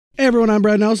everyone, I'm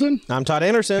Brad Nelson. I'm Todd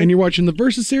Anderson. And you're watching the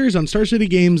Versus series on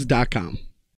StarCityGames.com.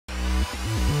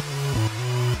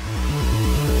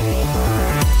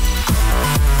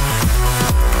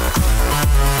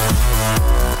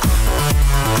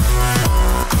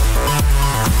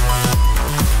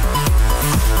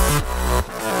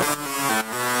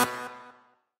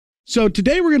 So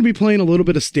today we're going to be playing a little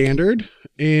bit of Standard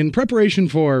in preparation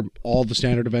for all the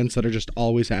Standard events that are just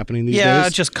always happening these days. Yeah,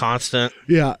 just constant.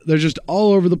 Yeah, they're just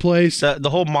all over the place. The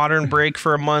whole Modern break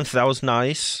for a month, that was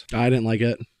nice. I didn't like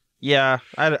it. Yeah,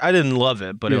 I didn't love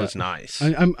it, but it was nice.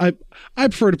 I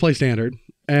prefer to play Standard.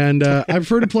 And I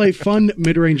prefer to play fun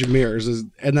mid-range mirrors,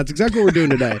 and that's exactly what we're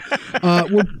doing today.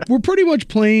 We're pretty much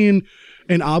playing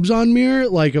an Obzon mirror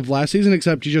like of last season,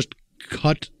 except you just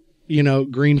cut,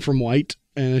 green from white.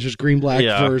 And it's just green-black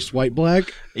versus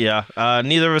white-black. Yeah.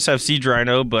 Neither of us have Siege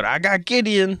Rhino, but I got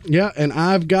Gideon. Yeah, and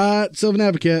I've got Sylvan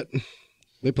Advocate.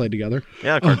 They played together.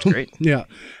 Yeah, the card's great. Yeah.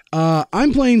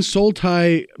 I'm playing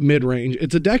Sultai Midrange.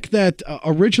 It's a deck that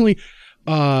originally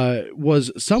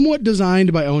was somewhat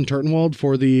designed by Owen Turtenwald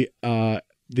for the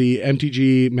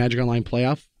MTG Magic Online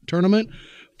Playoff Tournament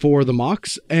for the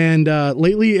mocks, and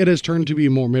lately it has turned to be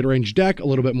a more mid-range deck, a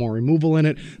little bit more removal in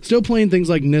it, still playing things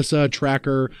like Nissa,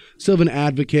 Tracker, Sylvan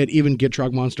Advocate, even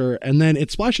Gitrog Monster, and then it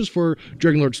splashes for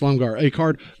Dragonlord Slumgar, a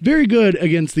card very good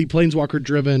against the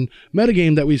Planeswalker-driven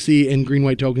metagame that we see in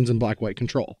green-white tokens and black-white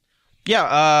control. Yeah,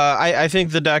 I think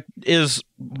the deck is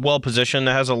well-positioned.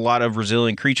 It has a lot of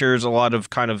resilient creatures, a lot of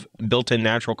kind of built-in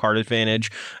natural card advantage,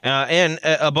 and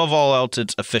above all else,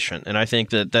 it's efficient. And I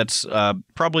think that that's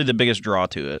probably the biggest draw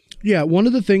to it. Yeah, one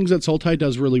of the things that Sultai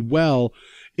does really well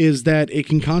is that it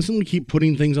can constantly keep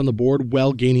putting things on the board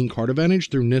while gaining card advantage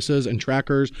through Nissas and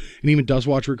Trackers and even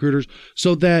Dustwatch Recruiters,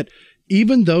 so that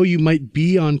even though you might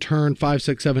be on turn 5,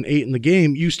 6, 7, 8 in the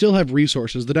game, you still have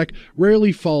resources. The deck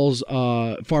rarely falls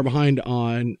far behind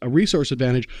on a resource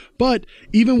advantage, but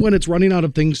even when it's running out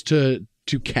of things to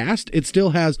cast, it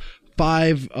still has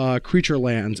 5 creature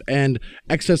lands and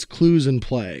excess clues in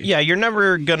play. Yeah, you're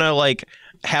never gonna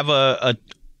have a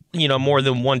more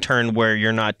than one turn where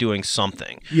you're not doing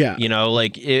something. Yeah.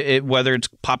 Whether it's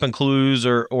popping clues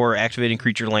or activating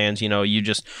creature lands, you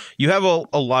have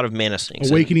a lot of mana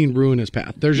sinks. Awakening Ruinous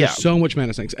Path. There's just so much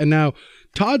mana sinks. And now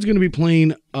Todd's going to be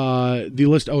playing the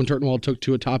list Owen Turtenwald took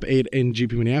to a top 8 in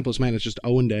GP Minneapolis. Man, it's just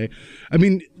Owen Day. I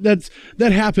mean, that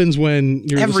happens when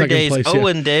you're every in the second place. Every day's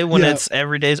Owen Day when it's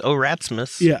every day's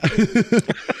O'Ratsmas. Yeah.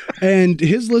 And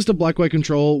his list of black-white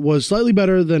control was slightly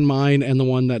better than mine and the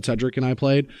one that Cedric and I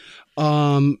played.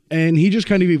 And he just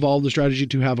kind of evolved the strategy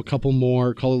to have a couple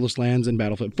more colorless lands in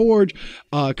Battlefield Forge,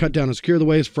 cut down and secure the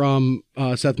ways from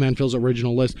Seth Manfield's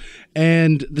original list,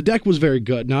 and the deck was very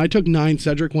good. Now, I took 9,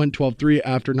 Cedric went 12-3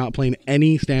 after not playing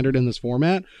any Standard in this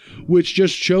format, which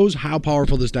just shows how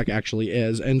powerful this deck actually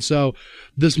is. And so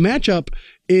this matchup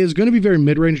is going to be very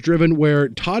mid-range driven, where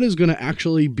Todd is going to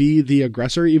actually be the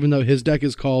aggressor, even though his deck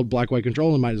is called Black-White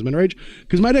Control and mine is mid-range,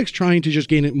 because my deck's trying to just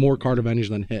gain more card advantage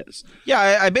than his.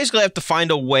 Yeah, I basically have to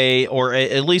find a way, or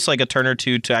at least like a turn or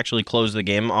two, to actually close the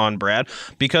game on Brad,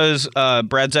 because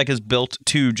Brad's deck is built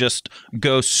to just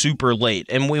go super late.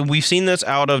 And we've seen this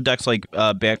out of decks like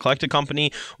Bad Collected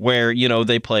Company, where,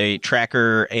 they play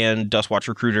Tracker and Dustwatch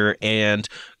Recruiter and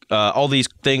all these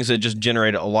things that just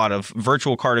generate a lot of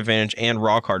virtual card advantage and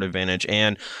raw card advantage.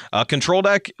 And a control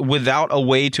deck without a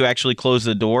way to actually close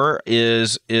the door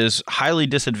is highly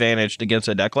disadvantaged against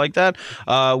a deck like that,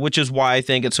 which is why I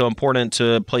think it's so important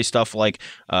to play stuff like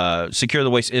Secure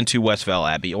the Waste into Westvale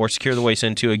Abbey or Secure the Waste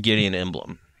into a Gideon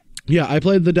Emblem. Yeah, I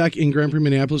played the deck in Grand Prix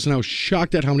Minneapolis, and I was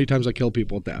shocked at how many times I killed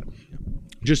people with that.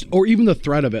 Or even the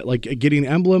threat of it, like getting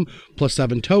Emblem plus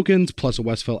 7 tokens plus a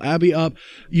Westvale Abbey up.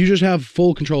 You just have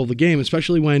full control of the game,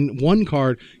 especially when one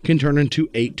card can turn into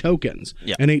 8 tokens.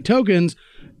 Yeah. And 8 tokens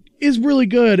is really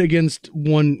good against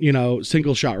one,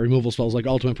 single shot removal spells like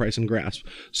Ultimate Price and Grasp.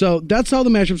 So that's how the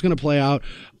matchup's going to play out.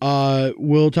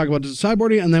 We'll talk about the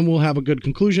sideboarding, and then we'll have a good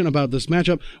conclusion about this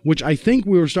matchup, which I think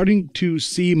we were starting to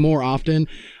see more often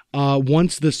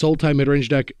once the Sultai midrange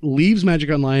deck leaves Magic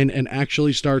Online and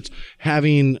actually starts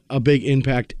having a big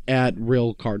impact at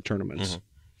real card tournaments.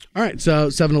 Mm-hmm. All right, so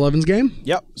 7-11's game?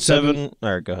 Yep, 7.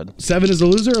 All right, go ahead. 7 is the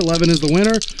loser, 11 is the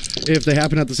winner. If they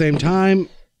happen at the same time,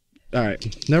 all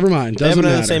right, never mind. Doesn't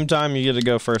matter. At the same time, you get to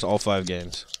go first all 5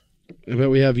 games. But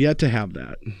we have yet to have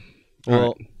that.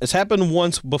 Well, it's happened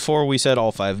once before we said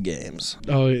all 5 games.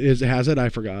 Oh, has it? I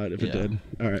forgot if it did.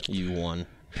 All right. You won.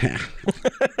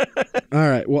 All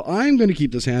right. Well, I'm going to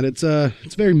keep this hand. It's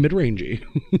very mid-rangey.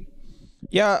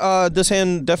 Yeah, this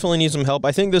hand definitely needs some help.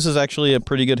 I think this is actually a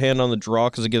pretty good hand on the draw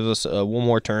because it gives us one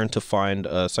more turn to find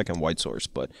a second white source.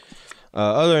 But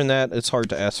Other than that, it's hard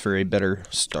to ask for a better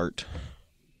start.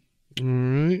 All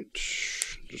right.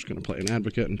 Just going to play an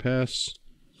advocate and pass.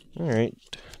 All right.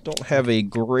 Don't have a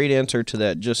great answer to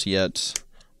that just yet,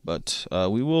 but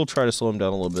we will try to slow him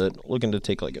down a little bit. Looking to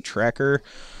take like a tracker.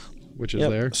 Which is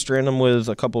there. Strand him with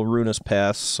a couple of ruinous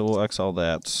paths, so we'll exile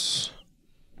that.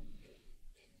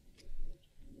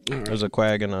 Right. There's a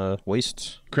Quag and a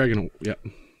Waste. Quag and a, yeah.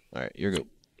 All right, your go.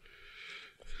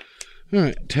 All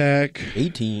right, attack.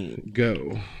 18.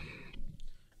 Go.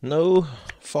 No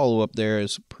follow-up there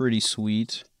is pretty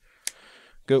sweet.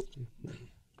 Go.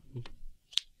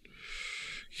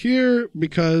 Here,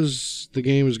 because the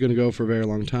game is going to go for a very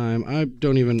long time, I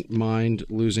don't even mind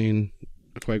losing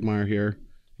a Quagmire here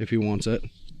if he wants it.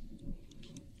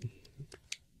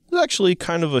 It's actually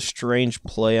kind of a strange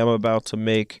play I'm about to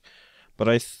make, but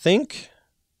I think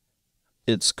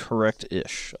it's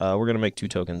correct-ish. We're going to make 2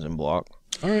 tokens in block.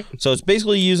 All right. So it's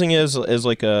basically using it as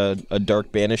like a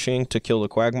dark banishing to kill the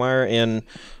Quagmire, and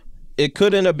it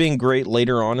could end up being great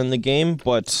later on in the game,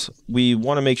 but we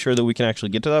want to make sure that we can actually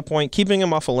get to that point. Keeping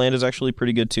him off of land is actually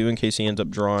pretty good too, in case he ends up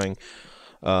drawing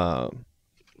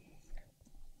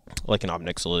like an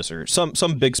Obnixilis or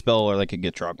some big spell or like a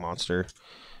Gitrog monster.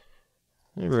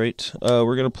 All right,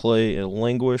 we're gonna play a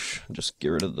Languish. Just get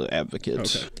rid of the Advocate.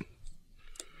 Okay.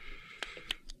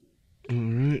 All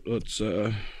right, let's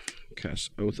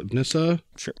cast Oath of Nissa.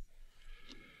 Sure.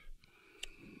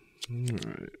 All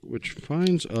right, which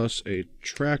finds us a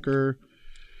tracker.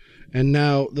 And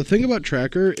now the thing about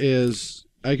tracker is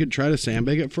I could try to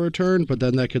sandbag it for a turn, but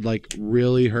then that could like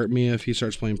really hurt me if he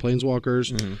starts playing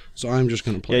Planeswalkers. Mm-hmm. So I'm just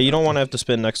gonna play. Yeah, you don't want to have to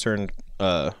spend next turn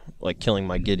like killing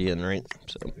my Gideon, right?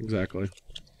 So exactly.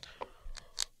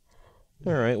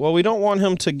 All right. Well, we don't want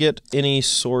him to get any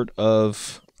sort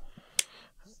of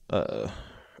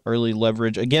early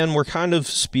leverage. Again, we're kind of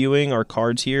spewing our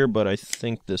cards here, but I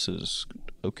think this is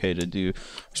okay to do.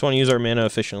 Just want to use our mana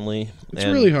efficiently. It's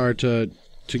really hard to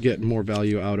get more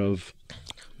value out of.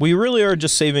 We really are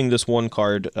just saving this one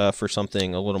card for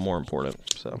something a little more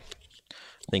important. So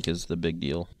I think is the big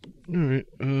deal. All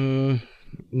right.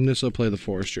 Nissa, play the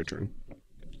forest. Your turn.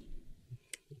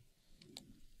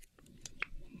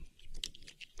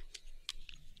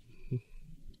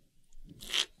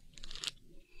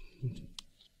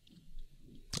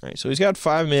 All right, so he's got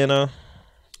 5 mana.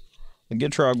 The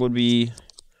Gitrog would be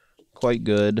quite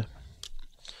good.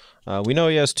 We know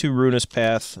he has 2 Ruinous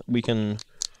Path. We can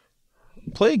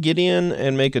play Gideon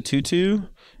and make a 2/2,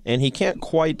 and he can't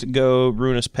quite go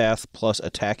Ruinous Path plus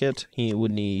attack it. He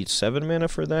would need 7 mana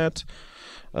for that,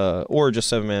 or just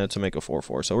 7 mana to make a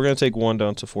 4/4. So we're going to take 1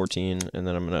 down to 14, and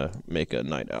then I'm going to make a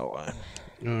Knight Ally.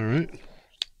 All right.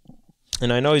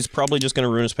 And I know he's probably just going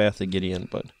to Ruinous Path the Gideon,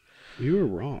 but... You were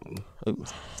wrong.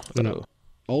 No.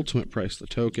 Ultimate price the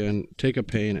token, take a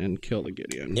pain, and kill the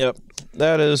Gideon. Yep.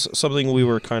 That is something we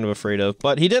were kind of afraid of.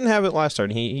 But he didn't have it last turn.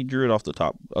 He drew it off the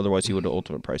top. Otherwise, he would have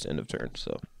ultimate price end of turn.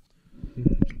 So.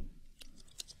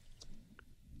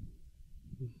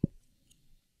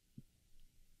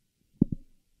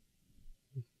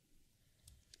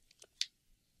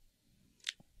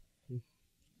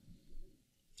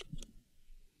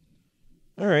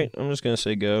 All right. I'm just going to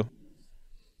say go.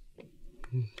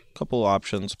 Couple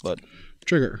options, but...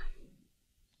 Trigger.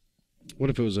 What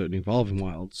if it was an Evolving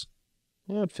Wilds?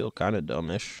 Yeah, I'd feel kind of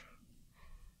dumbish.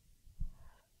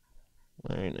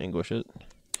 All right, Anguish it.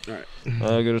 All right.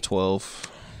 Go to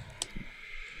 12.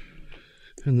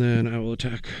 And then I will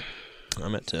attack.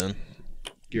 I'm at 10.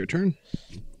 Your turn.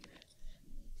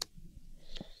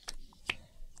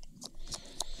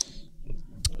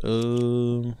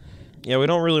 Yeah, we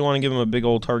don't really want to give him a big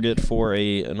old target for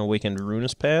an Awakened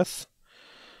Ruinous Path.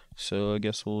 So I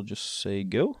guess we'll just say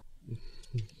go.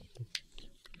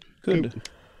 Could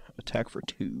attack for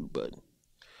 2, but...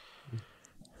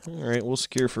 Alright, we'll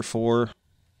secure for 4.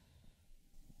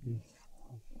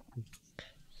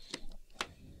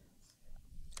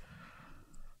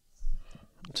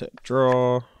 Attack,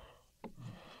 draw.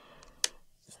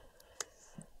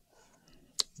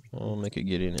 I'll make a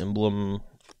Gideon Emblem.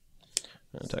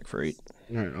 Attack for 8.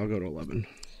 Alright, I'll go to 11.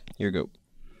 Here go.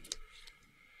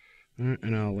 Alright,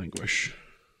 and I'll Languish.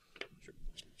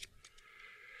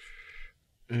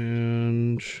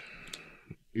 And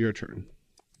your turn.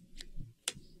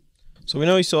 So we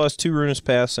know he still has 2 Ruinous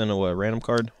Paths and a random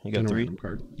card. You got 3? Random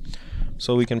card.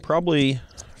 So we can probably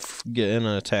get in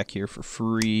an attack here for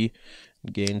free.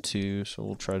 Gain 2, so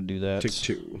we'll try to do that. Take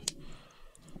 2.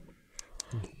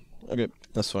 Okay,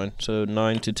 that's fine. So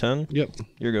 9 to 10? Yep.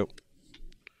 Here you go.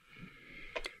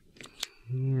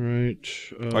 Alright.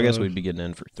 I guess we'd be getting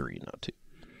in for 3, not 2.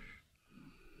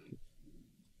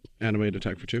 Animate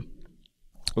attack for 2.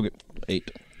 Okay,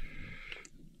 8.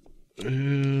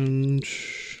 And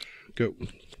go.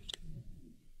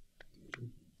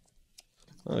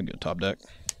 I'll go top deck.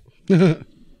 Yeah,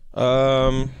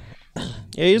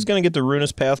 he's gonna get the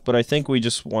Ruinous Path, but I think we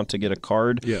just want to get a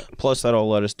card. Yeah. Plus, that'll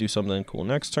let us do something cool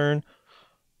next turn.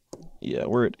 Yeah,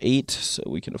 we're at 8, so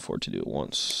we can afford to do it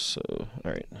once. So,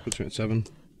 all right. Puts me at 7.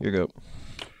 Here you go.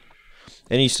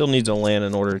 And he still needs a land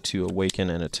in order to awaken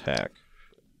and attack.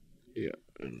 Yeah,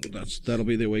 that'll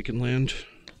be the awakened land.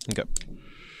 Okay.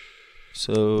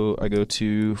 So I go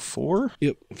to 4.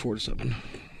 Yep, 4 to 7.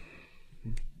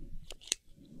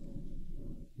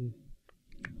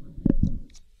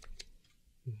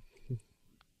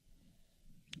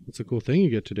 That's a cool thing you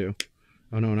get to do.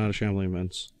 Oh no, not a Shambling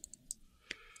Events.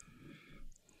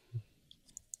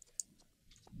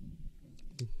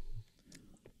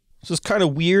 This is kind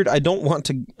of weird. I don't want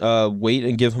to wait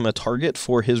and give him a target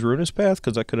for his Ruinous Path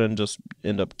because that could just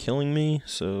end up killing me.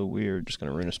 So we're just going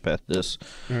to Ruinous Path this.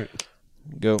 All right.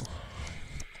 Go.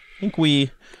 I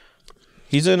think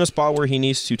he's in a spot where he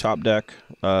needs to top deck.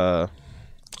 Did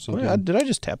I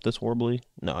just tap this horribly?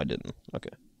 No, I didn't. Okay.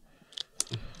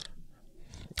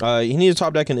 He needs a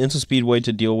top deck and instant speedway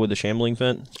to deal with the Shambling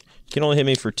Vent. He can only hit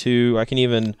me for 2. I can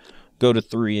even go to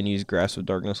 3 and use Grasp of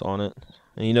Darkness on it.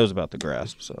 And he knows about the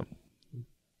Grasp, so.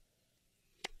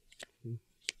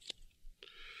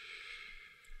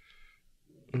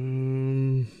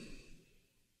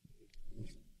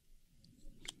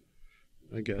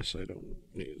 I guess I don't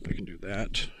need. I can do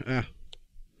that.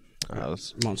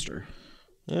 That's monster.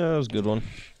 Yeah, that was a good one.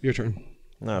 Your turn.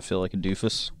 Now I feel like a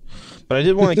doofus. But I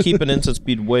did want to keep an instant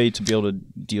speed way to be able to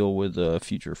deal with a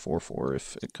future 4/4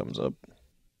 if it comes up.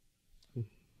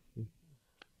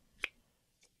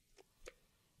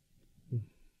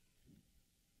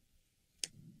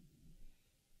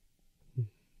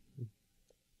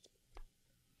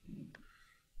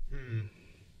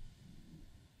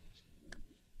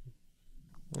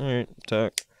 Alright,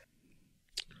 attack.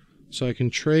 So I can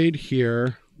trade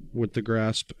here with the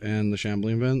Grasp and the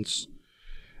Shambling Vents.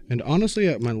 And honestly,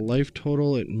 at my life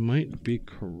total, it might be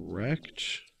correct.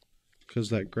 Because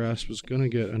that Grasp is going to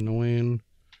get annoying.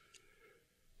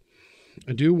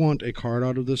 I do want a card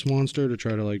out of this monster to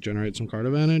try to like generate some card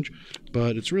advantage.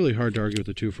 But it's really hard to argue with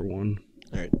the 2 for 1.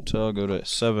 Alright, so I'll go to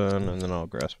 7 and then I'll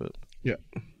grasp it. Yeah.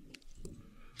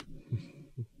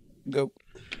 Go.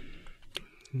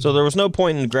 So there was no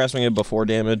point in grasping it before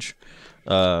damage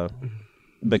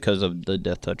because of the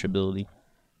Death Touch ability.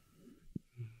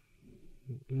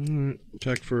 Alright,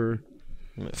 attack for...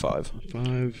 I'm at 5.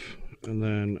 5, and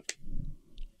then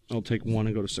I'll take 1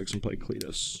 and go to 6 and play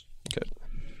Cletus. Okay.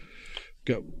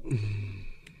 Go.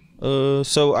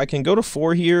 So I can go to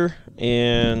 4 here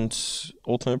and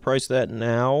ultimate price that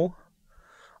now.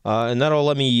 And that'll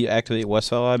let me activate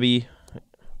Westfall Abbey.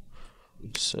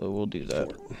 So we'll do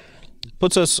that.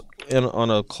 Puts us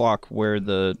on a clock where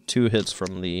the 2 hits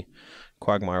from the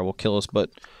Quagmire will kill us,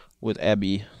 but with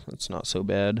Abbey, that's not so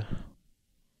bad.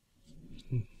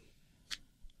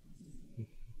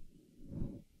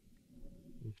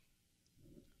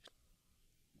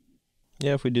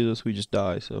 Yeah, if we do this, we just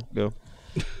die, so go.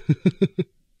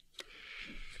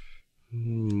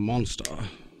 Monster.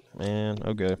 Man,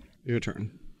 okay. Your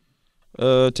turn.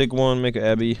 Take 1, make an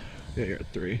Abbey. Yeah, you're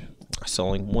at 3.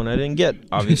 Selling 1 I didn't get,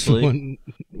 obviously.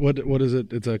 What is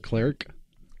it? It's a cleric?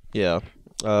 Yeah.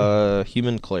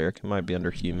 Human cleric. It might be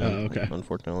under human, okay.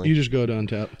 Unfortunately. You just go to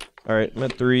untap. Alright, I'm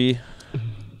at 3.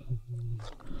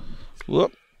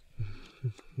 Whoop.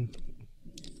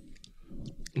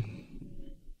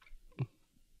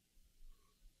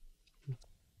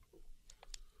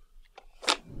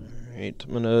 Alright,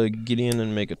 I'm gonna get in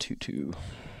and make a 2/2.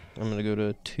 I'm gonna go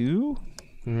to 2.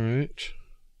 Alright.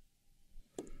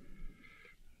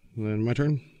 Then my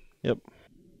turn? Yep.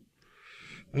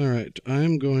 Alright,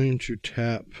 I'm going to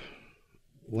tap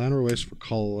Landor Waste for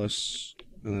Colorless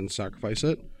and then sacrifice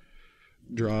it.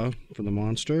 Draw for the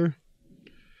monster.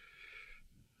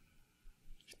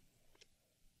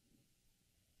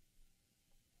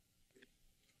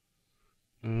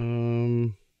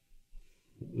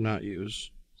 Not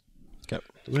use. Okay.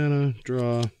 Mana,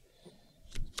 draw.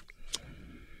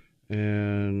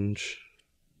 And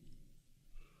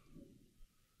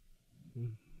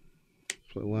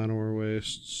play Llanowar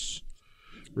Wastes.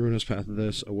 Ruinous Path of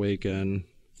this, Awaken.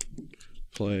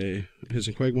 Play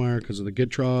Hissing Quagmire because of the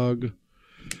Gitrog.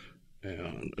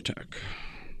 And attack.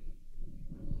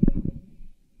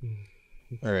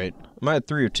 Alright. Am I at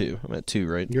 3 or 2? I'm at 2,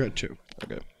 right? You're at 2.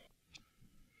 Okay.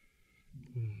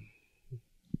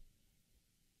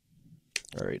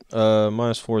 Alright.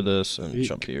 -4 this and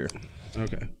jump here.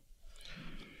 Okay.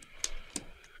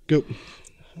 Go.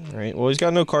 All right. Well, he's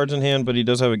got no cards in hand, but he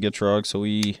does have a Gitrog, so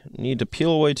we need to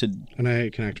peel away to. And I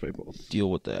can activate both. Deal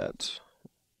with that.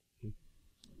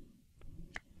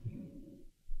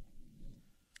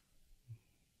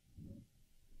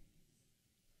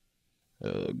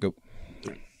 Go.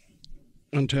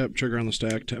 Untap, trigger on the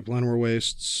stack, tap Llanowar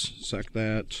Wastes, sack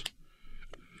that.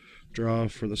 Draw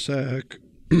for the sack.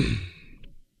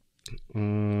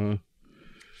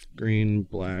 Green,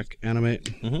 black,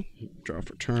 animate. Draw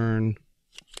for turn.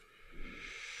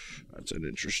 That's an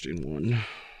interesting one.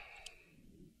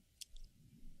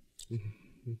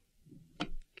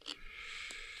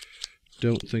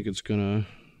 Don't think it's gonna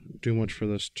do much for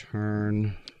this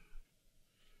turn.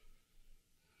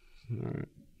 All right.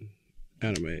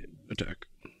 Animate, attack.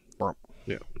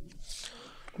 Yeah.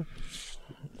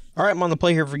 All right, I'm on the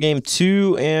play here for game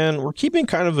 2, and we're keeping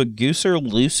kind of a gooser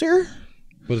looser.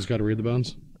 But it's got to read the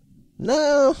bones?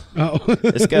 No. Oh.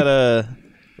 It's got to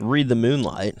read the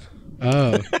moonlight.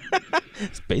 Oh.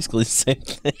 It's basically the same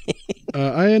thing.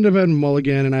 I end up having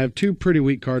Mulligan, and I have 2 pretty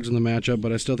weak cards in the matchup,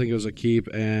 but I still think it was a keep,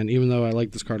 and even though I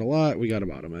like this card a lot, we got to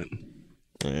bottom it.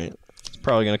 All right. It's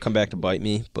probably going to come back to bite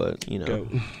me, but, you know. Go.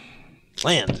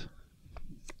 Land.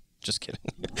 Just kidding.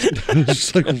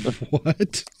 Just like,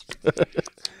 what?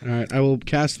 All right, I will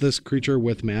cast this creature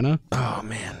with mana. Oh,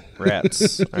 man.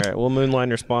 Rats. All right, we'll Moonline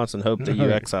response and hope that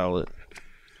you exile it.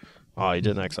 Oh, you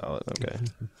didn't exile it. Okay.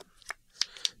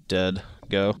 Dead.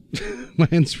 Go. My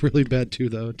hand's really bad, too,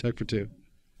 though. Attack for 2.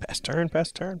 Pass turn,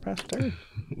 pass turn, pass turn.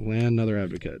 Land another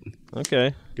Advocate.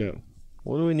 Okay. Go.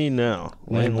 What do we need now?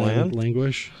 Land?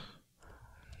 Languish.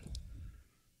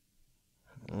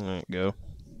 All right, go.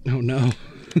 Oh, no.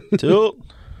 Tilt.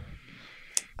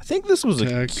 I think this was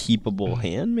Attack. a keepable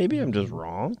hand. Maybe I'm just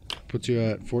wrong. Puts you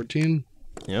at 14.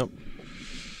 Yep.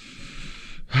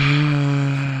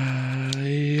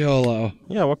 YOLO.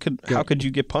 Yeah, how could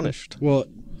you get punished? Well,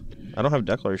 I don't have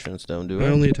Declaration of Stone, do I I?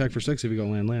 only attack for 6 if you go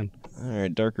land. All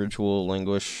right, Dark Ritual,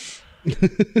 Languish.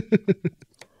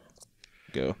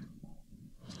 Go.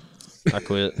 I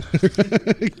quit.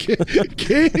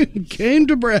 Came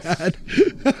to Brad.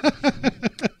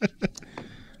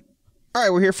 All right,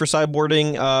 we're here for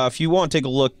sideboarding. If you want to take a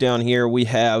look down here, we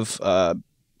have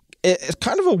it's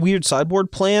kind of a weird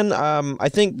sideboard plan. I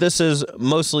think this is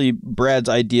mostly Brad's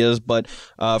ideas, but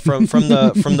from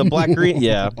the black green,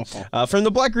 from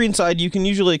the black green side, you can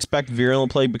usually expect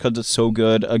Virulent Plague because it's so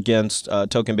good against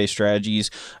token based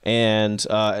strategies, and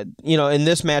in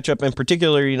this matchup in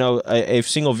particular, a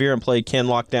single Virulent Plague can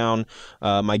lock down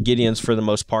my Gideons for the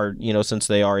most part, since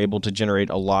they are able to generate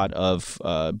a lot of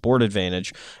board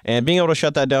advantage, and being able to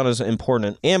shut that down is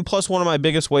important. And plus, one of my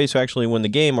biggest ways to actually win the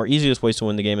game, or easiest ways to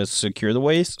win the game, is Secure the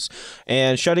Wastes,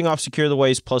 and shutting off Secure the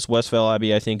Waste plus Westvale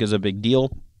Abbey I think is a big deal.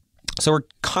 So we're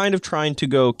kind of trying to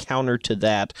go counter to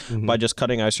that by just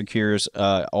cutting our secures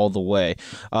all the way.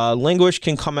 Languish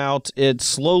can come out. It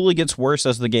slowly gets worse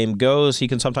as the game goes. He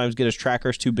can sometimes get his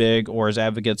trackers too big or his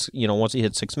advocates, once he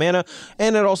hits 6 mana.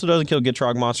 And it also doesn't kill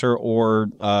Gitrog Monster or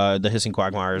the Hissing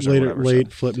Quagmires or whatever.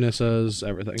 Late flip Nissas,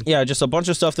 everything. Yeah, just a bunch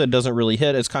of stuff that doesn't really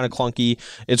hit. It's kind of clunky.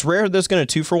 It's rare that's going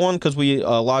to 2-for-1 because we a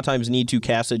lot of times need to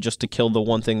cast it just to kill the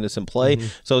one thing that's in play.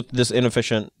 So this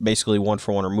inefficient, basically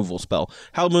 1-for-1 removal spell.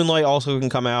 Hallowed Moonlight also can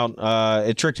come out.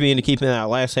 It tricked me into keeping that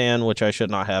last hand, which I should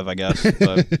not have, I guess.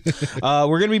 But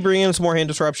we're going to be bringing in some more hand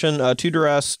disruption, 2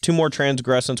 duress, 2 more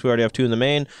transgress since we already have 2 in the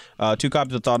main, 2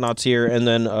 copies of Thought-Knots here, and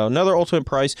then another ultimate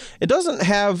price. It doesn't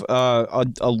have a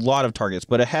lot of targets,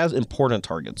 but it has important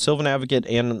targets. Sylvan Advocate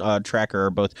and Tracker are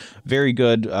both very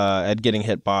good at getting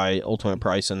hit by ultimate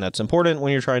price, and that's important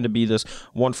when you're trying to be this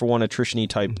 1-for-1 attrition-y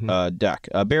type deck.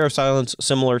 Bear of Silence,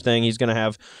 similar thing. He's going to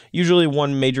have usually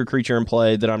 1 major creature in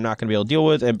play that I'm not going to be able to deal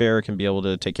with, and Bear can be able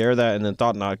to take care of that, and then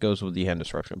Thought Knot goes with the hand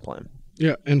disruption plan.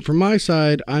 Yeah, and from my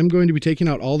side, I'm going to be taking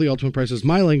out all the ultimate prices,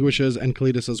 my Languishes, and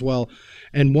Kalitas as well,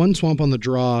 and 1 Swamp on the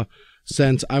draw,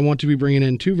 since I want to be bringing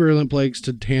in 2 Virulent Plagues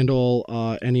to handle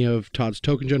any of Todd's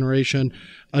token generation,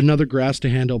 another Grass to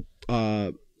handle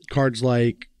cards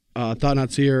like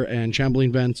Thought-Knot Seer and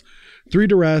Shambling Vents, 3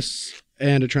 Duress,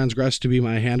 and a Transgress to be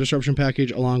my hand disruption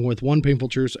package, along with 1 Painful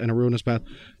Truce and a Ruinous Path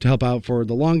to help out for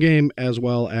the long game, as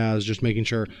well as just making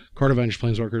sure Card Avenged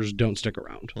Planeswalkers don't stick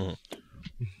around. All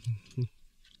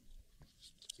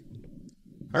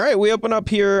right, we open up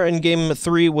here in game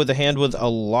 3 with a hand with a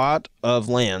lot of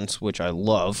lands, which I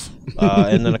love,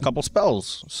 and then a couple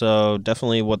spells. So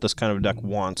definitely what this kind of deck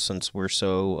wants, since we're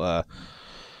so,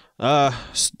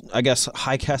 I guess,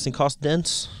 high casting cost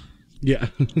dense. Yeah.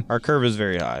 Our curve is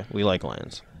very high. We like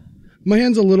lands. My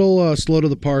hand's a little slow to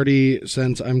the party,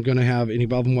 since I'm going to have an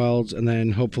Evolving Wilds and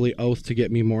then hopefully Oath to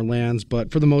get me more lands.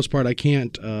 But for the most part, I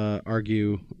can't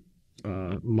argue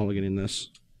mulliganing this.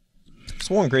 It's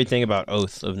one great thing about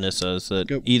Oath of Nissa is that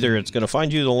Go. either it's going to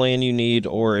find you the land you need,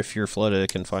 or if you're flooded,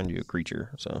 it can find you a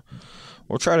creature. So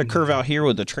we'll try to curve out here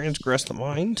with the Transgress the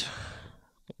Mind.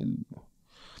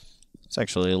 It's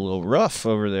actually a little rough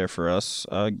over there for us.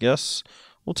 I guess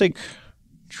we'll take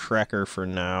Tracker for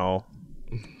now.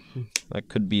 That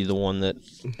could be the one that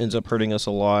ends up hurting us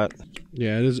a lot.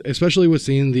 Yeah, it is, especially with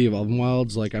seeing the Evolving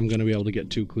Wilds. Like, I'm going to be able to get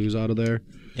 2 clues out of there.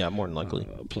 Yeah, more than likely.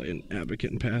 Play an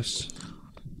Advocate and pass.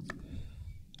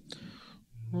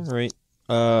 All right.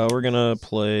 We're going to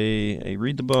play a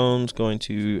Read the Bones, going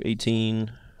to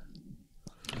 18.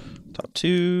 Top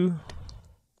 2.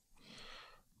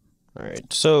 All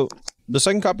right. So the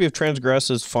second copy of Transgress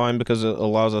is fine because it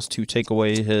allows us to take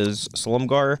away his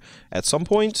Slumgar at some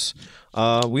points.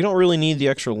 We don't really need the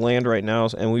extra land right now,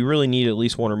 and we really need at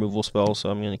least 1 removal spell, so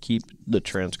I'm going to keep the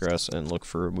Transgress and look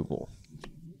for removal.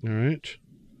 All right.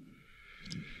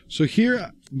 So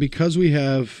here, because we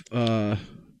have now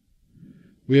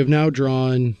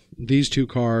drawn these 2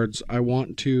 cards, I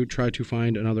want to try to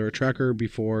find another tracker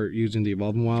before using the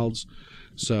Evolving Wilds.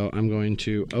 So I'm going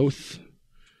to Oath,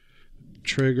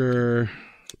 trigger,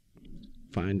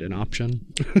 find an option.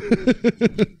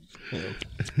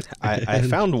 I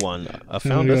found one. I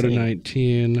found go to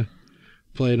 19,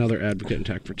 play another Advocate and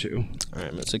attack for 2. All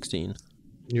right, I'm at 16.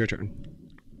 Your turn.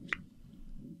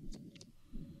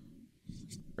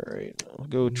 All right, I'll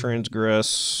go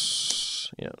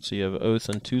Transgress. Yeah, so you have Oath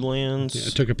and 2 lands. Yeah,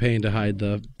 it took a pain to hide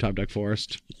the top deck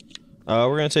forest.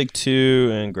 We're going to take 2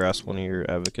 and grasp one of your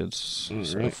Advocates. All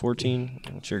so right.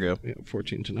 14. Sure go. Yeah,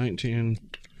 14 to 19.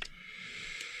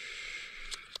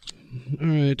 All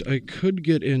right, I could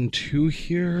get in 2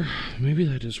 here. Maybe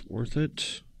that is worth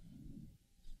it.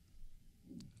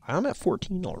 I'm at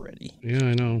 14 already. Yeah,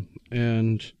 I know.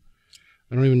 And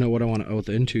I don't even know what I want to Oath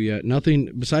into yet.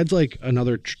 Nothing, besides like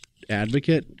another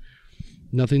Advocate,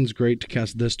 nothing's great to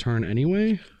cast this turn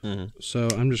anyway. So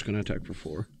I'm just going to attack for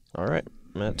 4. All right,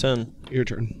 I'm at 10. Your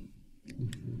turn.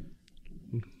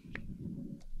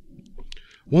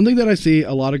 One thing that I see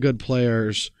a lot of good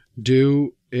players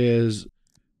do is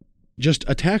just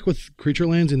attack with creature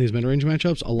lands in these mid-range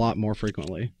matchups a lot more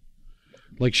frequently.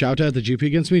 Like Sultai at the GP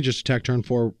against me, just attack turn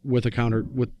 4 with a counter.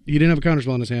 He didn't have a counter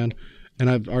spell in his hand, and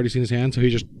I've already seen his hand, so he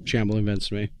just shamble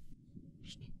invinced me.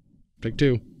 Take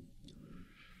 2.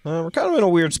 We're kind of in a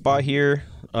weird spot here.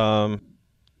 I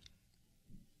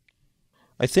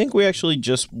think we actually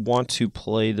just want to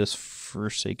play this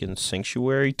Forsaken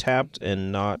Sanctuary tapped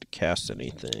and not cast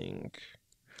anything.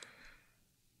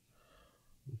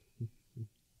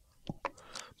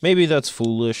 Maybe that's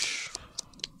foolish.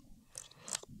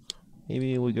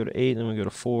 Maybe we go to 8, then we go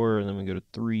to 4, and then we go to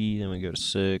 3, then we go to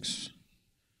 6.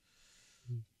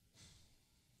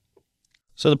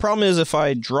 So the problem is if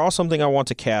I draw something I want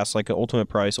to cast, like an Ultimate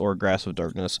Price or a Grasp of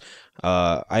Darkness,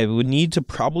 I would need to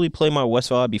probably play my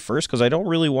Westfall Abbey first because I don't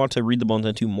really want to Read the Bones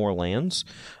into more lands.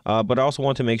 But I also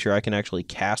want to make sure I can actually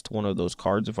cast one of those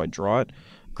cards if I draw it.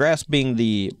 Grasp being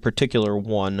the particular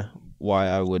one why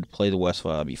I would play the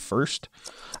Westfall Abbey first.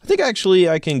 I think actually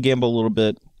I can gamble a little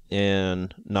bit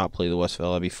and not play the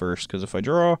Westfall Abbey first because if I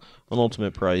draw an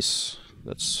Ultimate Price,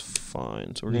 that's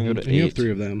fine. So we're going to go to 8. You have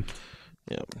 3 of them.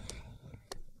 Yeah.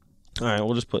 All right,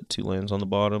 we'll just put 2 lands on the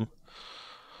bottom.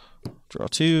 Draw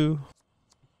 2.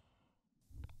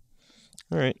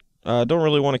 All right. Don't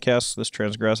really want to cast this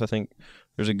Transgress. I think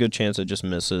there's a good chance it just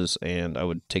misses, and I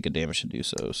would take a damage to do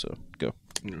so. So go.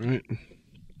 All right.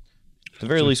 At the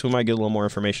very least, we might get a little more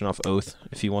information off Oath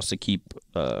if he wants to keep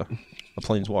a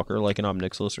Planeswalker like an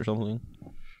Omnixilus or something.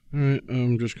 All right.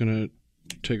 I'm just gonna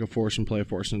take a force and play a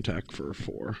force and attack for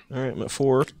 4. All right, I'm at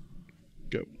 4.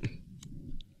 Go.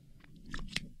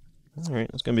 All right,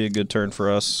 it's going to be a good turn for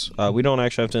us. We don't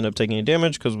actually have to end up taking any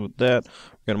damage because with that,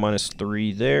 we're going to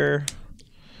 -3 there.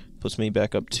 Puts me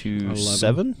back up to 11.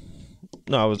 7.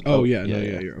 No, I was. Oh, yeah,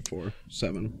 you're at 4.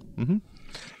 7.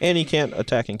 And he can't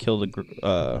attack and kill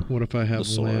the. What if I have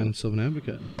land Sylvan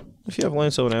Advocate? If you have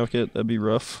land Sylvan Advocate, that'd be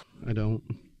rough. I don't.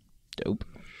 Dope.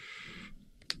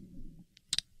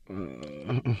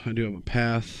 I do have a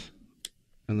path,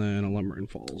 and then a Lumbering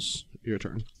Falls. Your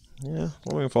turn. Yeah,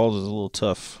 Lumbering Falls is a little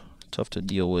tough to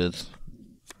deal with.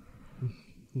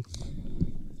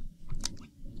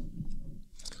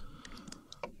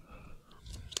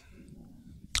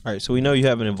 All right, so we know you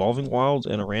have an Evolving Wilds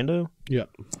and a Rando? Yeah.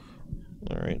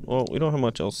 All right, well, we don't have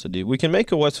much else to do. We can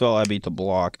make a Westfall Abbey to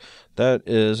block. That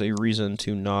is a reason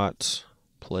to not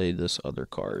play this other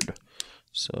card.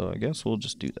 So I guess we'll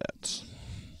just do that.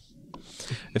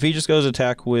 If he just goes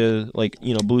attack with, like,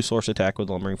 you know, blue source attack with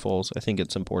Lumbering Falls, I think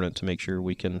it's important to make sure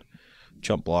we can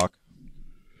jump block.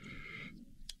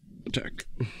 Attack.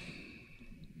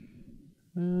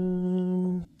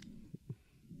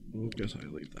 Guess I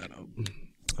leave that out.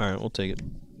 All right, we'll take it.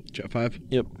 Chat 5?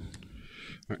 Yep. All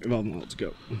right, well, let's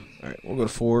go. All right, we'll go to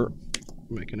 4.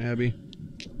 Make an Abby.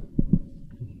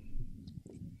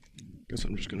 Guess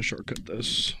I'm just going to shortcut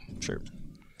this. Sure.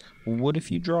 What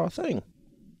if you draw a thing?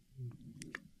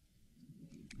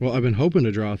 Well, I've been hoping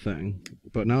to draw a thing,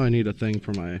 but now I need a thing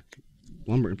for my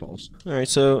Lumbering Pulse. All right,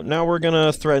 so now we're going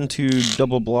to threaten to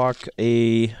double block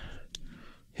a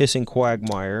Hissing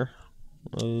Quagmire.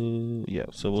 Yeah,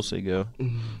 so we'll say go.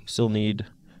 Still need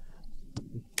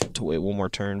to wait one more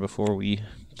turn before we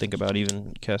think about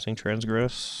even casting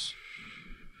Transgress.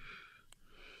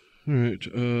 All right,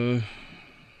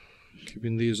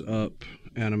 keeping these up,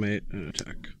 animate, and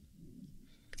attack.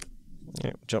 All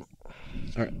right, jump.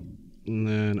 All right, and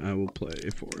then I will play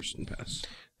Force and pass.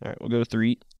 All right, we'll go to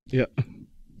 3. Yep.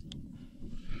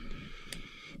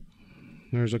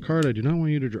 There's a card I do not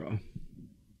want you to draw.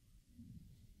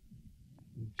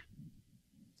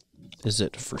 Is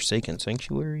it Forsaken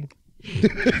Sanctuary?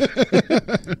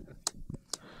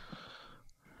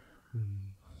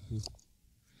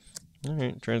 All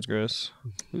right, Transgress.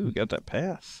 Ooh, we got that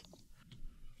path.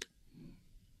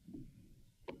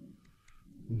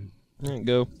 All right,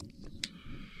 go.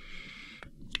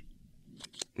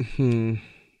 I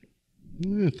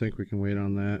think we can wait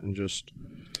on that and just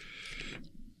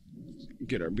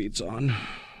get our beats on.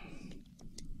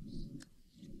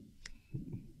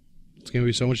 It's going to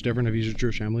be so much different if you just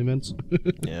drew Shambly Mints.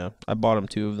 Yeah, I bought him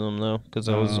 2 of them, though, because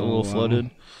I was a little flooded.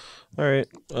 All right,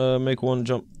 make 1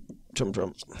 jump. Jump.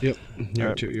 Yep,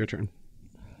 your, your turn.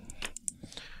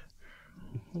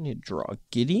 I need to draw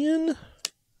Gideon.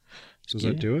 Does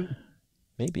that do it?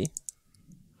 Maybe.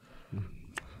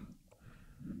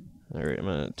 All right, I'm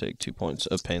going to take 2 points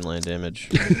of pain land damage.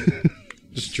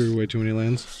 Just drew way too many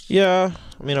lands? Yeah,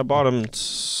 I mean, I bought him 4.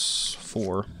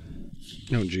 Oh,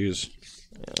 jeez.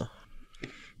 Yeah.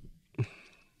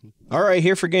 All right,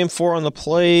 here for game 4 on the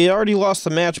play. Already lost the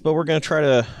match, but we're going to try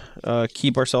to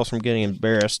keep ourselves from getting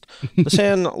embarrassed. This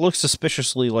hand looks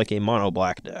suspiciously like a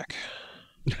mono-black deck.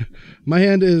 My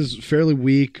hand is fairly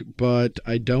weak, but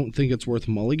I don't think it's worth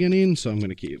mulliganing, so I'm going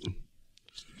to keep.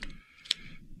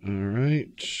 All right.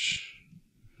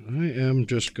 I am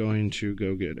just going to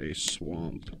go get a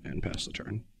swamp and pass the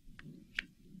turn.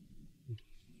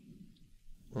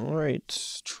 All right.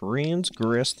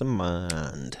 Transgress the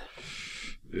mind.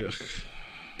 Ugh.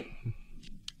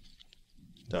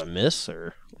 Did I miss,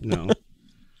 or? No.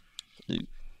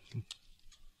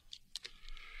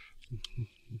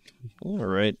 All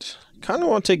right. Kind of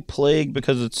want to take Plague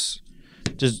because it's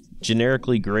just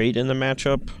generically great in the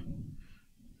matchup.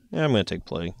 Yeah, I'm going to take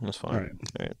Plague. That's fine. All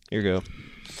right, here you go. I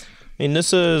mean,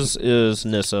 Nissa is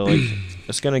Nissa. Like,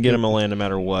 it's going to get him a land no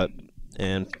matter what,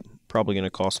 and probably going to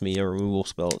cost me a removal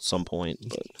spell at some point.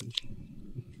 But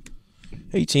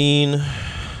 18. All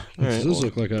right, This does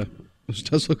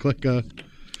look like a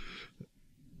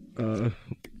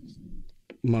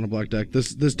mono black deck.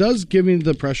 This does give me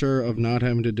the pressure of not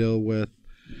having to deal with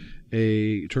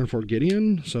a turn 4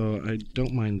 Gideon, so I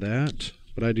don't mind that.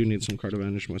 But I do need some card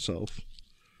advantage myself.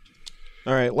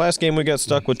 All right, last game we got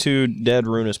stuck with 2 dead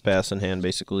Runus Pass in hand,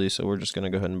 basically, so we're just going to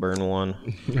go ahead and burn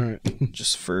 1. All right.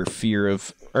 Just for fear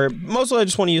of... Or mostly I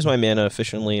just want to use my mana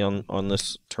efficiently on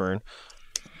this turn.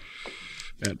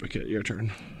 Advocate, your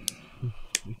turn.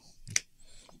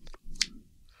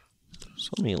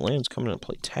 So many lands coming into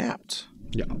play tapped.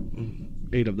 Yeah.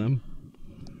 8 of them.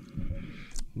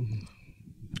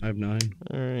 I have 9.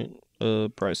 All right,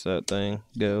 price that thing.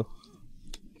 Go.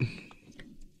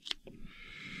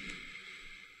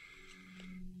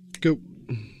 Go.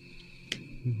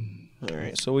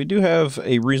 Alright, so we do have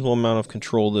a reasonable amount of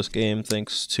control this game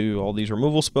thanks to all these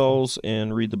removal spells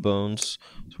and Read the Bones.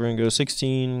 So we're going to go to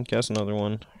 16, cast another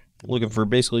one. Looking for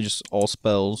basically just all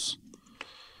spells.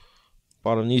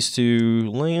 Bottom these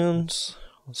 2 lands.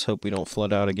 Let's hope we don't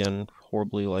flood out again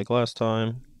horribly like last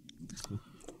time.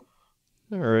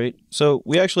 Alright, so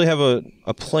we actually have a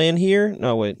plan here.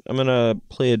 No, wait, I'm going to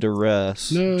play a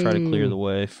Duress. No. Try to clear the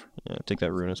way. Yeah, take that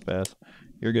Runus Path.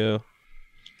 Here go.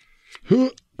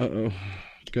 Uh-oh.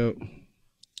 Go.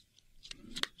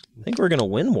 I think we're going to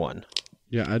win one.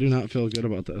 Yeah, I do not feel good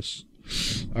about this.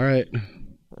 All right.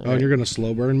 Oh, and you're going to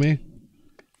slow burn me?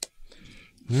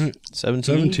 All right.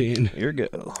 17. Here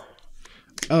go.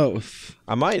 Oath.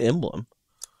 I might emblem.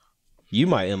 You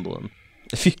might emblem.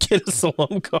 If you get a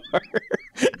Salome card.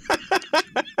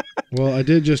 Well, I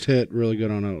did just hit really good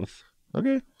on Oath.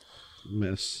 Okay.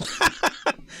 Miss.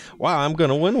 Wow, I'm going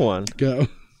to win one. Go.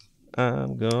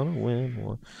 I'm going to win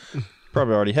one.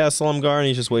 Probably already has Slumgar, and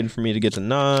he's just waiting for me to get to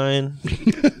 9.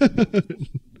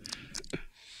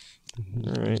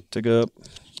 All right, take up.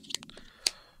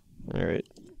 All right.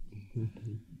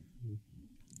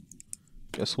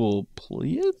 Guess we'll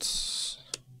play it.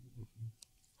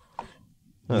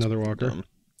 That's Another walker?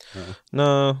 Oh.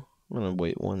 No, I'm going to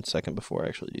wait 1 second before I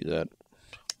actually do that.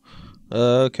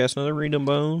 Cast another Random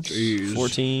Bones. Jeez.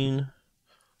 14.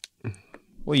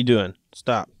 What are you doing?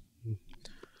 Stop.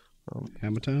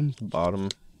 Hammer time? Bottom.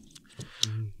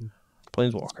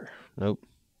 Planeswalker. Nope.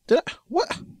 Did I?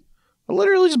 What? I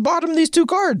literally just bottomed these 2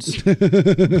 cards.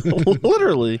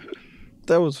 Literally.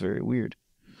 That was very weird.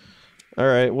 All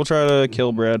right, we'll try to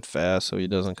kill Brad fast so he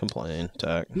doesn't complain.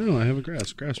 Attack. No, I have a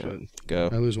grass pit. Go.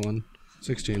 I lose 1.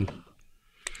 16.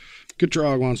 Good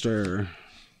draw, monster.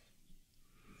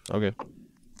 Okay.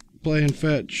 Play and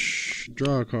fetch.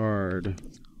 Draw a card.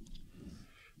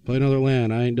 Play another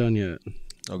land. I ain't done yet.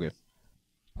 Okay.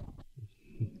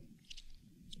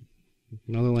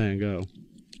 Another land. Go.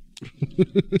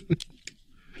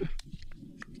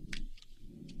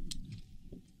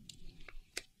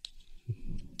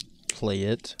 Play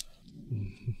it.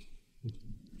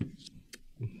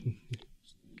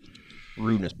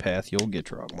 Rudeness Path. You'll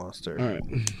get Rock Monster. All right.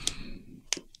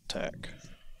 Attack.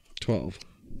 12.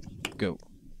 Go.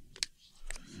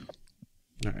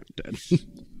 All right. Dead.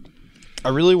 I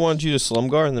really wanted you to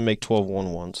Slumgar and then make 12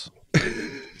 1/1s.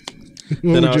 What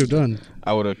would you have done?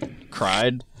 I would have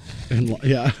cried And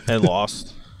yeah. and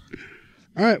lost.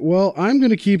 All right. Well, I'm going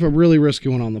to keep a really risky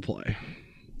one on the play.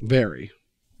 Very.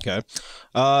 Okay.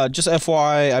 Just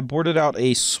FYI, I boarded out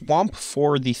a Swamp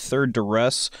for the 3rd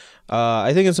Duress.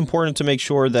 I think it's important to make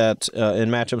sure that in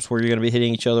matchups where you're going to be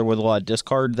hitting each other with a lot of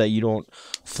discard that you don't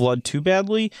flood too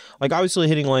badly. Like, obviously,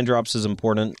 hitting line drops is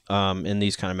important in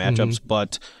these kind of matchups,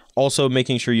 but also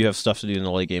making sure you have stuff to do in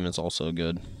the late game is also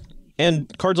good.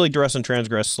 And cards like Duress and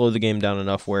Transgress slow the game down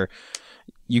enough where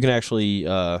you can actually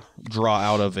draw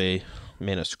out of a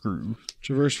mana screw.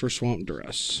 Traverse for Swamp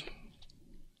Duress.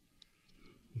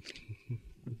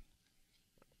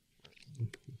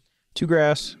 Two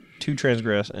grass, 2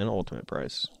 transgress, and ultimate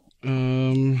price.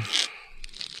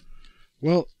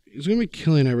 Well, he's going to be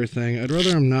killing everything. I'd rather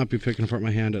him not be picking apart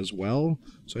my hand as well.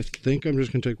 So I think I'm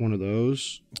just going to take one of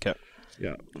those. Okay.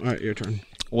 Yeah. All right, your turn.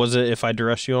 Was it if I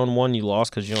duress you on 1, you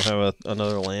lost because you don't have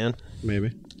another land?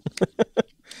 Maybe.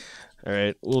 All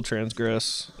right, we'll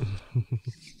transgress.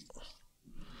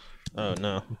 Oh,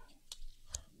 no.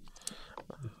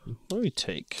 What do we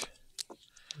take?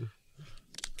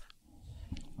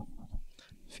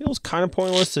 Feels kind of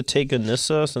pointless to take a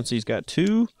Nissa since he's got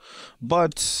 2,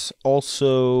 but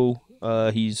also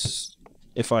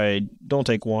if I don't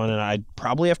take 1 and I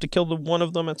probably have to kill one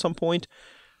of them at some point,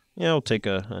 yeah, I'll take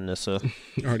a Nissa.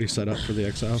 Already set up for the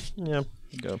exile. Yeah,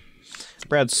 go.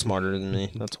 Brad's smarter than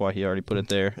me. That's why he already put it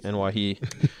there and why he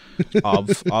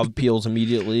Ov peels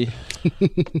immediately.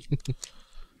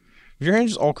 Is your hand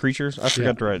just all creatures? I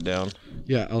forgot to write it down.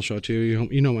 Yeah, I'll show it to you.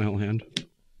 You know my whole hand.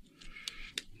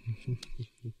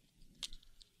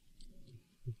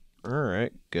 All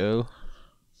right, go.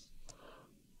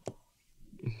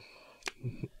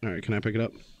 All right, can I pick it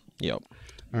up? Yep.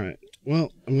 All right.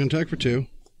 Well, I'm going to attack for 2.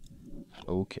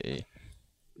 Okay.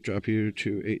 Drop you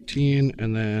to 18,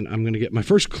 and then I'm going to get my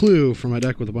first clue from my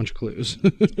deck with a bunch of clues.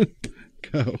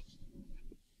 Go.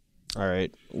 All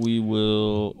right. We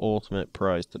will ultimate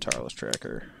prize the Tireless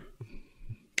Tracker.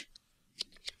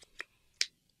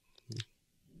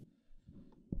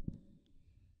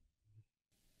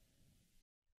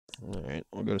 All right.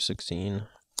 We'll go to 16.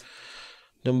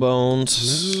 Dumb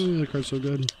Bones. No, that card's so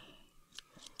good.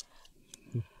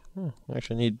 I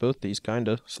actually need both these, kind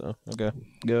of. So, okay.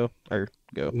 Go. Or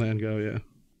go. Land go, yeah.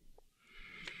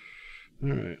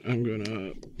 All right. I'm going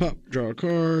to pop, draw a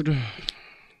card.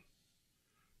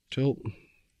 Tilt.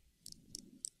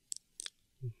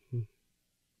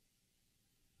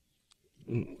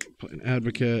 Play an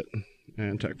Advocate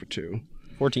and attack for 2.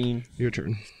 14. Your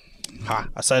turn. Ha!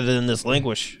 I said it in this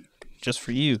language. Just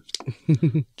for you.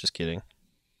 Just kidding.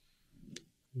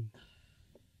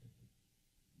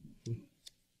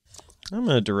 I'm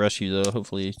going to duress you, though.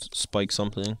 Hopefully spike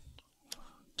something.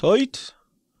 Tight!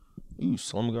 Ooh,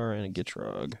 Slumgar and a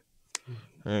Gitrog.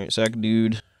 Alright, sack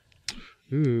dude.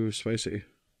 Ooh, spicy.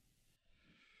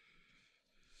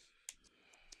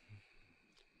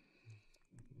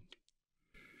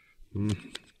 Why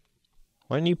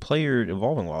didn't you play your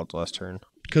Evolving Wilds last turn?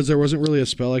 Because there wasn't really a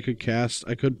spell I could cast.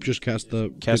 I could just cast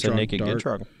the Cast a Gitrog naked Dart.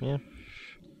 Gitrog. Yeah.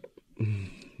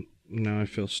 Now I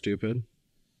feel stupid.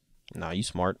 Nah, you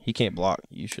smart. He can't block.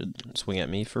 You should swing at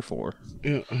me for 4.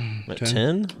 Yeah. At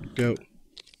 10? Go.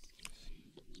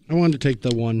 I wanted to take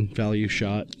the one value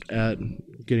shot at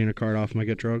getting a card off my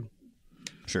Get Drug.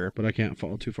 Sure. But I can't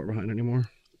fall too far behind anymore.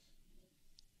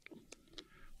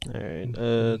 All right.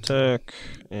 Attack.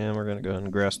 And we're going to go ahead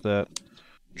and grasp that.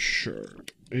 Sure.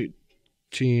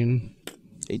 18.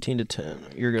 18 to 10.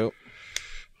 Your go.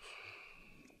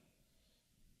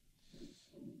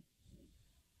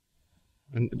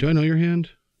 And do I know your hand?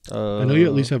 I know you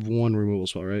at least have one removal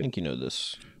spell, right? I think you know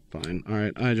this. Fine. All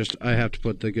right. I have to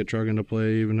put the Get Drug into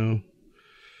play, even though.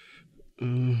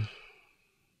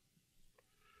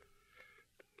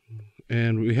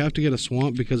 And we have to get a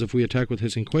swamp because if we attack with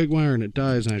Hissing Quagmire and it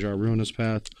dies and I draw a Ruinous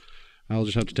Path, I'll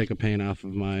just have to take a pain off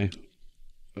of my,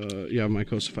 my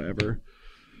Coast if I ever.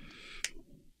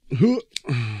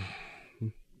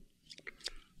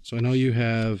 So I know you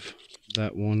have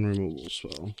that one removal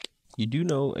spell. You do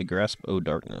know a Grasp O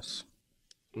Darkness.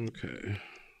 Okay.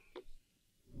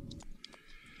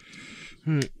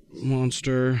 Alright,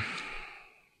 monster.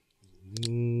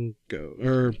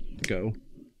 Go. Go.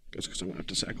 Guess because I'm going to have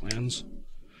to sack lands.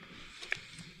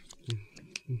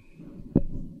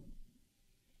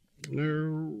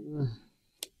 No.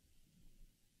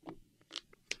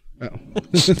 Oh.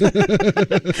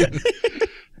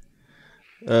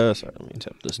 Sorry, let me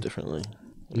tap this differently.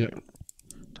 Yeah.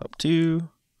 Top 2.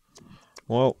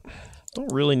 Well,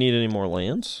 don't really need any more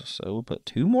lands, so we'll put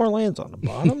 2 more lands on the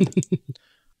bottom.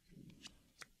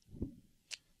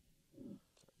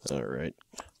 Alright.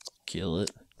 Kill it.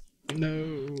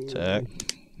 No. Attack.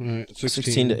 Alright,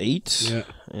 16 to 8. Yeah.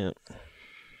 Yeah.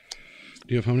 Do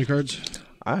you have how many cards?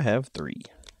 I have 3.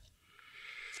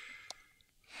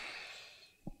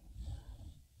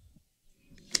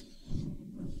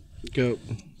 Go.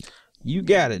 You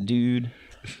got it, dude.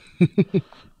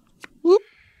 Whoop.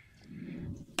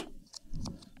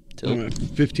 Tilt.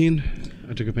 15.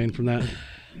 I took a pain from that.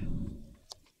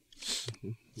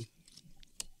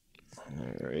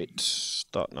 Alright.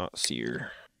 Thought Not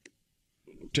Seer.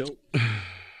 Tilt.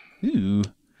 Ooh.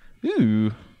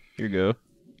 Ooh. Here you go.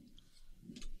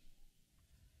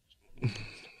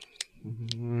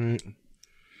 Alright.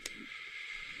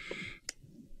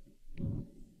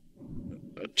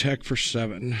 Attack for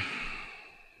 7.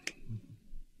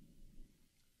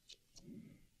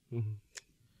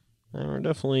 And we're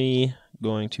definitely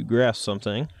going to grasp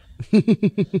something.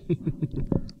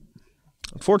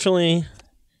 Unfortunately,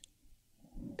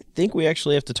 I think we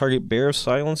actually have to target Bear of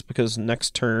Silence because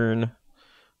next turn...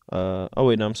 oh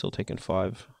wait, no, I'm still taking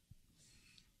 5.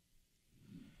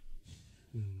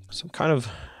 So I'm kind of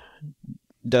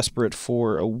desperate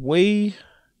for a way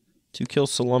to kill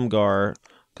Salumgar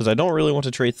because I don't really want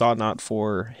to trade Thought Knot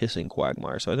for Hissing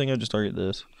Quagmire. So I think I just target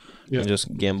this and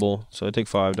just gamble. So I take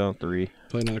 5 down 3.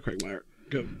 Play another Quagmire.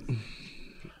 Go.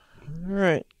 All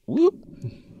right. Whoop.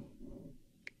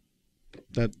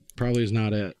 That probably is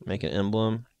not it. Make an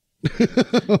emblem.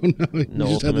 Oh no! No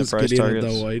just ultimate price targets.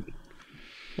 The white.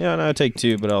 Yeah, no, I take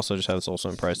 2, but I also just have this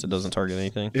ultimate price that doesn't target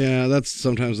anything. Yeah, that's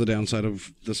sometimes the downside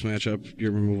of this matchup.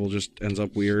 Your removal just ends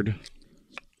up weird.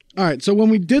 All right, so when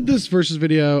we did this versus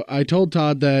video, I told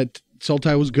Todd that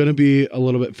Sultai was going to be a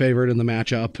little bit favored in the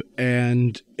matchup,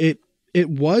 and it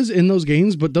was in those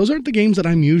games, but those aren't the games that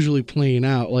I'm usually playing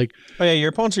out. Like, oh yeah, your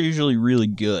opponents are usually really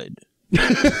good.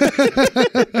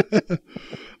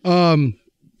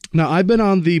 Now I've been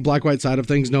on the black-white side of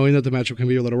things, knowing that the matchup can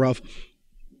be a little rough.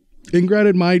 And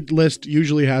granted, my list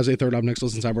usually has a third Omnix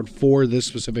list in sideboard for this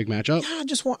specific matchup. Yeah,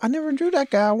 I never drew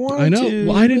that guy. I know.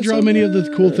 Well, I didn't draw many of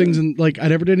the cool things, and like I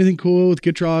never did anything cool with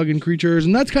Gitrog and creatures,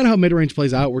 and that's kind of how mid-range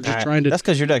plays out. We're just trying to. That's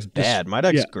because your deck's bad. My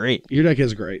deck's great. Your deck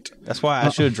is great. That's why I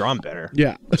should have drawn better.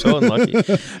 Yeah, I'm so unlucky.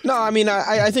 No, I mean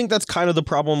I think that's kind of the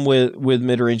problem with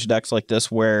mid-range decks like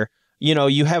this, where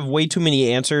you have way too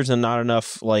many answers and not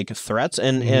enough like threats,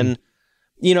 and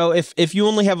if you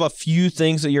only have a few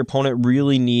things that your opponent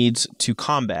really needs to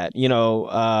combat,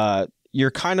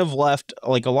 you're kind of left,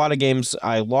 like a lot of games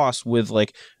I lost with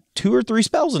like 2 or 3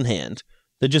 spells in hand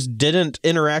that just didn't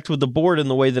interact with the board in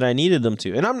the way that I needed them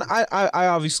to. And I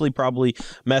obviously probably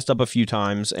messed up a few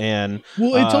times. And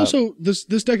well, it's also this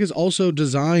deck is also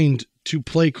designed to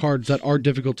play cards that are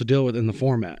difficult to deal with in the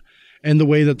format. And the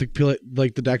way that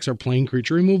the decks are playing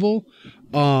creature removal,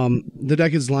 the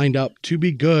deck is lined up to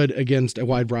be good against a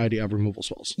wide variety of removal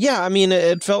spells. Yeah, I mean,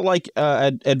 it felt like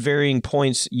at varying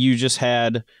points you just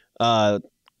had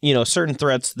certain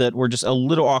threats that were just a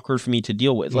little awkward for me to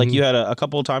deal with. Like you had a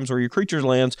couple of times where your creatures'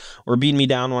 lands were beating me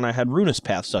down when I had Ruinous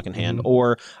Path stuck in hand,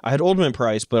 or I had Ultimate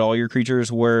Price, but all your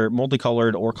creatures were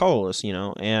multicolored or colorless,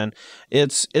 and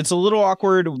it's a little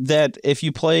awkward that if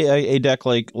you play a deck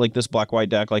like this black-white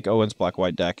deck, like Owen's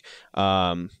black-white deck,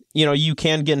 you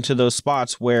can get into those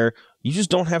spots where you just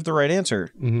don't have the right answer,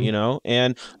 you know?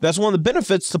 And that's one of the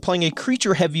benefits to playing a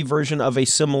creature-heavy version of a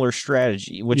similar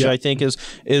strategy, which I think is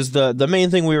the main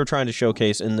thing we were trying to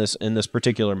showcase in this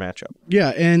particular matchup. Yeah,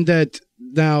 and that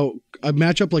now a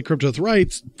matchup like Crypto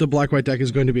Thrites, the black-white deck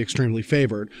is going to be extremely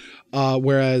favored,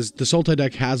 whereas the Sultai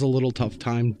deck has a little tough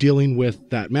time dealing with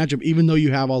that matchup. Even though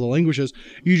you have all the languishes,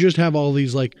 you just have all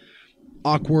these like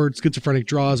awkward schizophrenic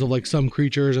draws of like some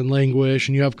creatures and languish,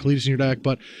 and you have Kalitas in your deck,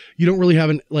 but you don't really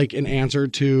have an answer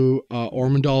to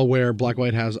Ormondal, where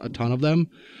black-white has a ton of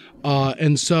them,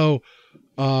 and so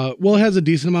well, it has a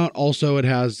decent amount. Also, it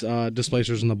has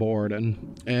displacers on the board,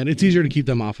 and it's easier to keep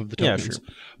them off of the tokens. Yeah,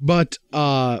 sure. But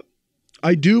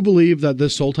I do believe that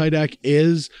this Sultai deck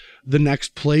is the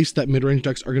next place that mid-range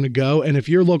decks are going to go, and if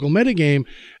you're a local metagame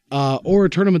or a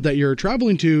tournament that you're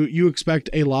traveling to, you expect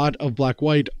a lot of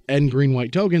black-white and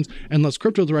green-white tokens and less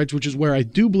Crypto Thrites, which is where I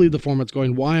do believe the format's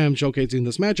going, why I'm showcasing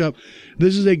this matchup.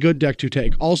 This is a good deck to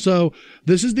take. Also,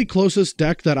 this is the closest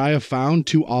deck that I have found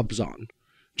to Obzon.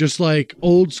 Just like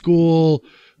old school,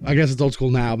 I guess it's old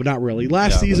school now, but not really.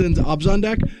 Last season's Obzon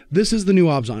deck, this is the new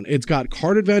Obzon. It's got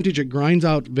card advantage. It grinds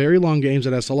out very long games.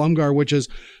 It has Salamgar, which is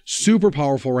super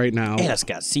powerful right now. And it's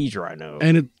got Siege Rhino.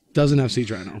 And it doesn't have Siege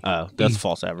Rhino. Oh, that's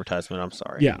false advertisement. I'm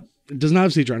sorry. Yeah. It does not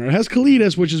have Siege Rhino. It has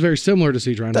Kalitas, which is very similar to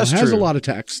Siege Rhino. That's it has true. a lot of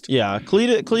text. Yeah,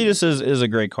 Kalitas is a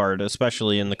great card,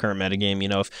 especially in the current metagame. You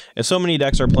know, if so many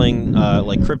decks are playing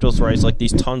like Crypto Thrice, like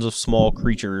these tons of small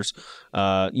creatures,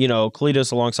 you know,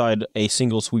 Kalitas alongside a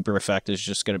single sweeper effect is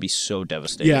just going to be so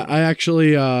devastating. Yeah, I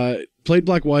actually played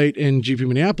black-white in GP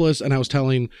Minneapolis, and I was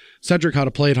telling Cedric how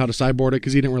to play it, how to sideboard it,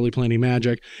 because he didn't really play any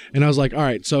Magic. And I was like, all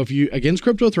right, so if you, against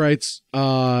Crypto Thrites,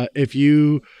 if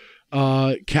you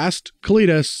cast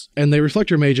Kalitas and they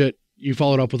Reflector Mage it, you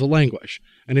follow it up with a Languish.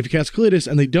 And if you cast Kalitas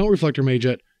and they don't Reflector Mage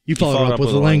it, you follow it up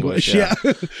with a Languish. Yeah.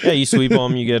 Yeah, you sweep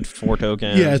them, you get 4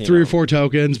 tokens. Yeah, 3 or 4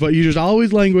 tokens, but you just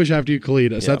always Languish after you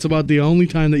Kalitas. Yep. That's about the only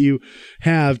time that you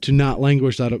have to not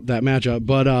Languish that matchup.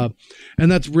 But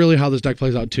and that's really how this deck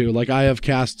plays out too. Like I have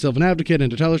cast Sylvan Advocate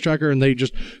into Teller's Tracker, and they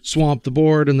just swamp the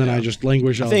board, and then I just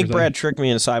Languish. I think Brad tricked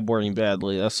me into sideboarding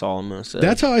badly. That's all I'm gonna say.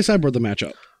 That's how I sideboard the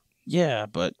matchup. Yeah,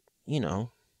 but you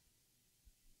know.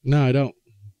 No, I don't.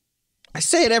 I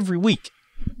say it every week.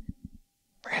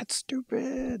 Brad's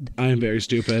stupid. I am very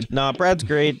stupid. Nah, Brad's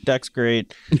great. Deck's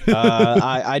great.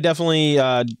 I definitely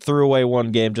threw away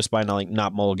one game just by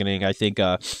not mulliganing. I think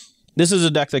this is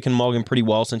a deck that can mulligan pretty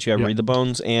well since you have Read the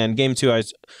Bones. And game 2,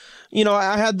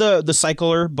 I had the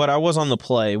Cycler, but I was on the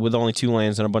play with only 2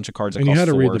 lands and a bunch of cards. And you had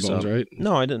to Read the Bones, right?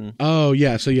 No, I didn't. Oh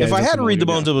yeah, so yeah. If I had to Read the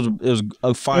Bones, it was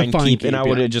a fine keep, and I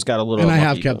would have just got a little. And I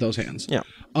have kept those hands. Yeah.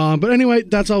 But anyway,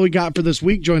 that's all we got for this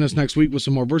week. Join us next week with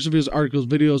some more Versa reviews, articles,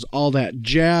 videos, all that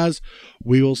jazz.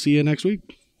 We will see you next week.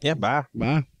 Yeah. Bye.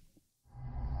 Bye.